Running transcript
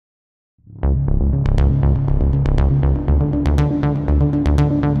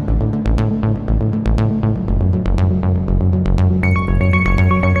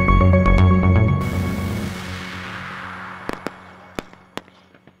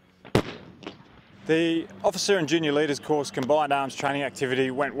The Officer and Junior Leaders Course Combined Arms training activity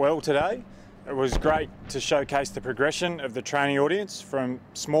went well today. It was great to showcase the progression of the training audience from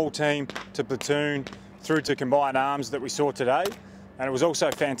small team to platoon through to combined arms that we saw today. And it was also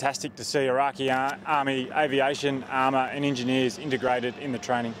fantastic to see Iraqi Army aviation, armour and engineers integrated in the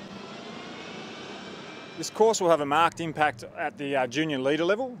training. This course will have a marked impact at the junior leader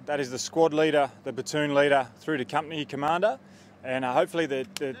level. That is the squad leader, the platoon leader through to company commander. And hopefully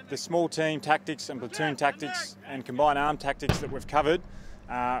the small team tactics and platoon tactics and combined arm tactics that we've covered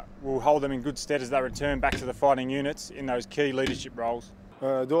will hold them in good stead as they return back to the fighting units in those key leadership roles.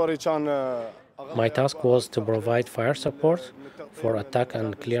 My task was to provide fire support for attack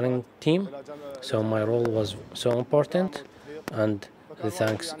and clearing team, so my role was so important, and the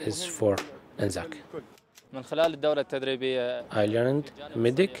thanks is for Anzac. I learned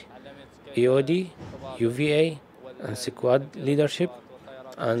medic, EOD, UVA, and squad leadership,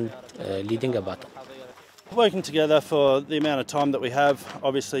 and leading a battle. Working together for the amount of time that we have,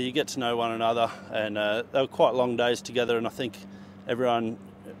 obviously you get to know one another, and they were quite long days together, and I think everyone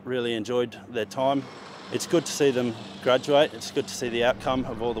really enjoyed their time. It's good to see them graduate, it's good to see the outcome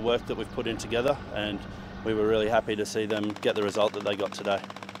of all the work that we've put in together, and we were really happy to see them get the result that they got today.